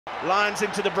Lions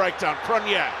into the breakdown.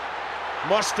 Pronya,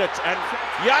 Mostert and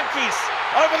Jantjies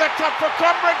over the top for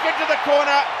Combrink into the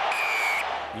corner.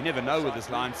 You never know with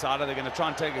this Lions side. Are they going to try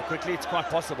and take it quickly? It's quite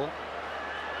possible.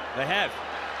 They have.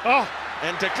 Oh,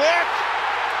 and de Klerk.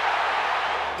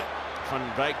 Van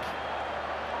Wyk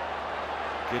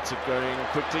gets it going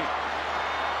quickly.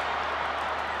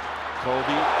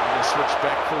 Colby on the switch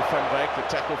back for Van Wyk. The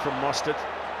tackle from Mostert.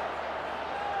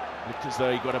 Looked as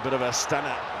though he got a bit of a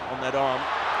stunner on that arm.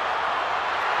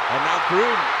 And now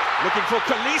Groom looking for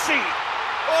Kolisi.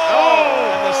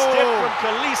 Oh! And the step from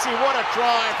Kolisi. What a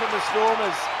try from the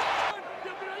Stormers.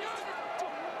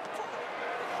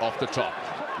 Off the top,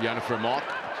 Yana for a mark.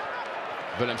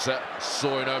 Willemse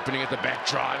saw an opening at the back,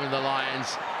 driving the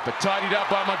Lions, but tidied up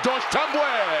by Madosh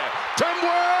Tambwe.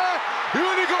 Tambwe, he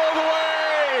really go all the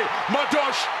way.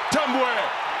 Madosh Tambwe,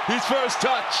 his first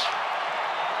touch.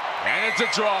 And it's a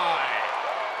try.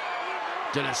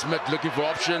 Dylan Smith looking for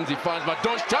options. He finds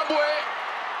Madosh Tambwe.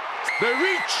 The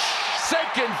reach,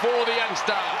 second for the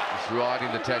youngster. He's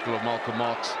riding the tackle of Malcolm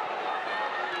Marx.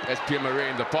 SPM Array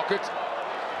in the pocket.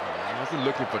 He wasn't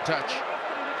looking for touch.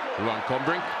 Ron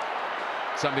Combrink.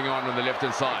 Something on the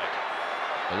left-hand side.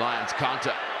 The Lions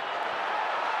counter.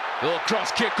 Little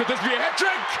cross kick. Could this be a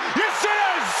hat-trick? Yes, it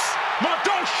is!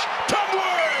 Madosh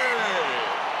Tambwe!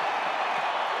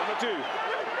 Number 2.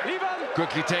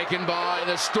 Quickly taken by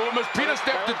the Stormers. Peter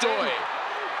stepped to toy.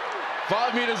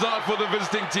 5 meters out for the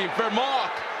visiting team.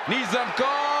 Vermark.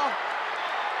 Nizamka.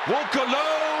 Walker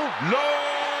low.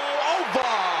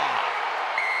 Over.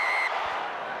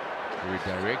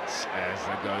 Redirects as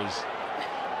it goes.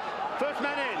 First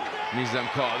man in.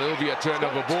 Nizamka. There will be a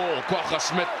turnover ball. Kwagga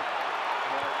Smith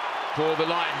for the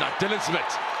line. Now Dylan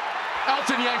Smith.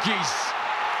 Elton Jantjies.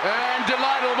 And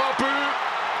Delighted Mapu.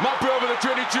 Mapu over the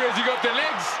 22 as he got the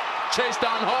legs. Chased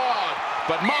down hard,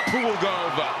 but Mapu will go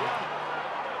over.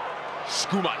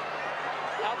 Skuman.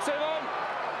 Out 7.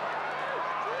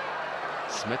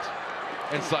 Smith.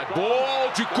 Inside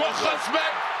ball to Kwagga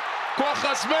Smith.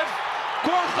 Kwagga Smith.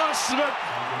 Kwagga Smith.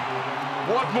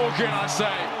 What more can I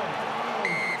say?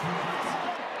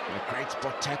 A great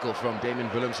spot tackle from Damien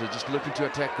Willemse, just looking to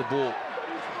attack the ball.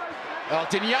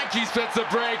 Elton Jantjies fits the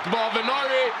break.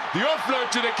 Marvinori, the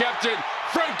offload to the captain,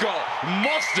 Franco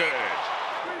Mostert.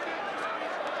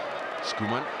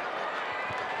 Skuman.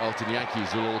 Elton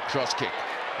Jantjies, a little cross kick.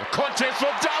 A contest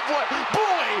from Tambwe.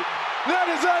 Boy, that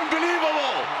is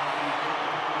unbelievable.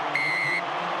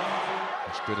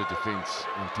 Much better defense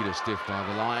on Peter Steff by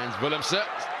the Lions. Willemse.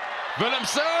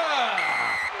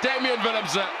 Damien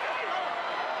Willemse.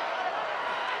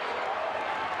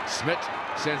 Smith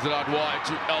sends it out wide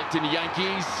to Elton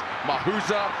Jantjies.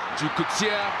 Mahuza to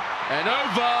Kutia. And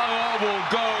over will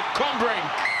go Combrink.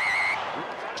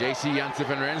 JC Janssen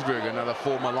van Rensburg, another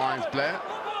former Lions player.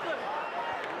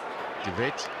 De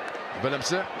Wet,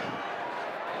 Willemse.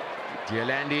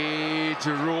 Dialandi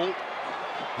to Rule.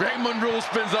 Raymond Rule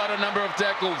spins out a number of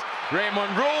tackles.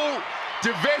 Raymond Rule,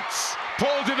 De Wet,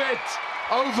 Paul De Wet,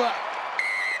 over.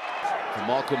 For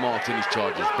Marco Martin, his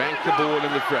charges. Bank the ball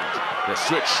in the front. The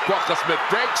switch, Kwagga Smith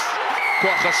breaks.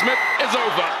 Kwagga Smith is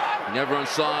over. Never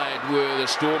onside were the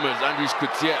Stormers, Andries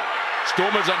Kutia.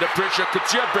 Stormers under pressure.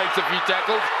 Kutia breaks a few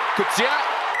tackles. Kutia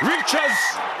reaches.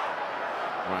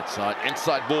 Right side,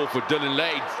 inside ball for Dylan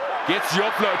Lades. Gets the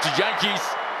offload to Jantjies.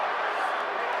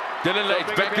 Dylan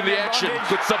Lades back in the action.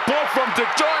 Good support from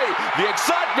Dejoy. The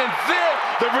excitement there.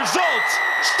 The result.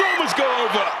 Stormers go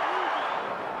over.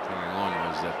 Coming on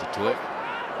was that Dejoy.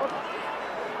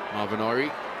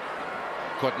 Marvinori.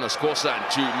 Kotna Skorsan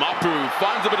to Mapu.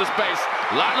 Finds a bit of space.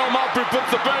 Lionel Mapu puts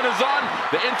the burners on.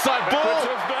 The inside ball.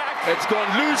 It's gone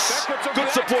loose.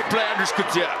 Good support play, Andries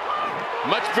Kutia.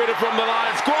 Much better from the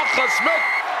Lions. Kwagga Smith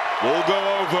will go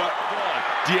over.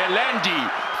 Dialandi.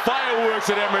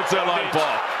 Fireworks at Emirates Airline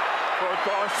Park.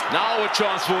 Now a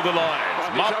chance for the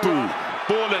Lions. Mapu.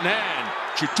 Ball in hand.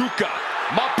 Chituka.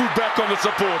 Mapu back on the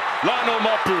support. Lionel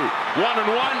Mapu.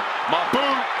 1-on-1. Mapu.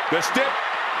 The step.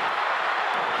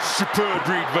 Superb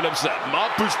read, Willemse.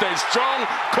 Mapu stays strong.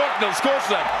 Kotna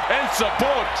Skorsan and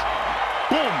support.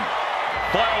 Boom.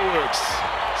 Fireworks.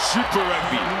 Super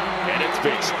Rugby at its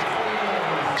best.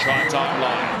 Try time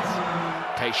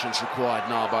Lions. Patience required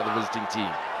now by the visiting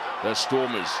team. The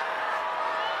Stormers.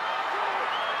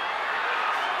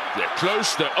 They're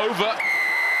close, they're over.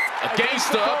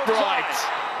 Against the upright.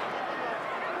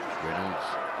 Reynolds.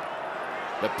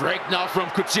 The break now from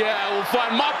Kutia will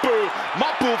find Mapu.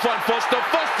 Mapu will find Foster.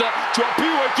 Foster to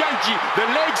Apiwa Janji. The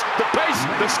legs, the pace,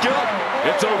 the skill.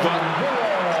 It's over.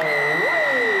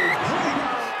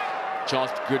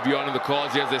 Chance could be on in the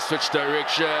cards as they switch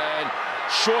direction.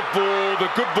 Short ball, the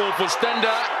good ball for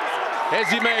Stender. Has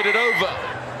he made it over?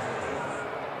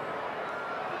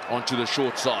 Onto the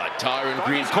short side. Tyron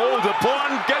Green called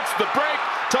upon, gets the break.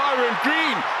 Tyron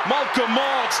Green, Malcolm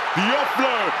Marks, the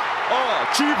offload. Oh,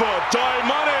 Chiba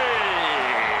Daimane.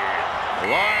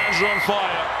 Lions are on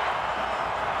fire.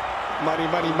 Money,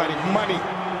 money, money, money.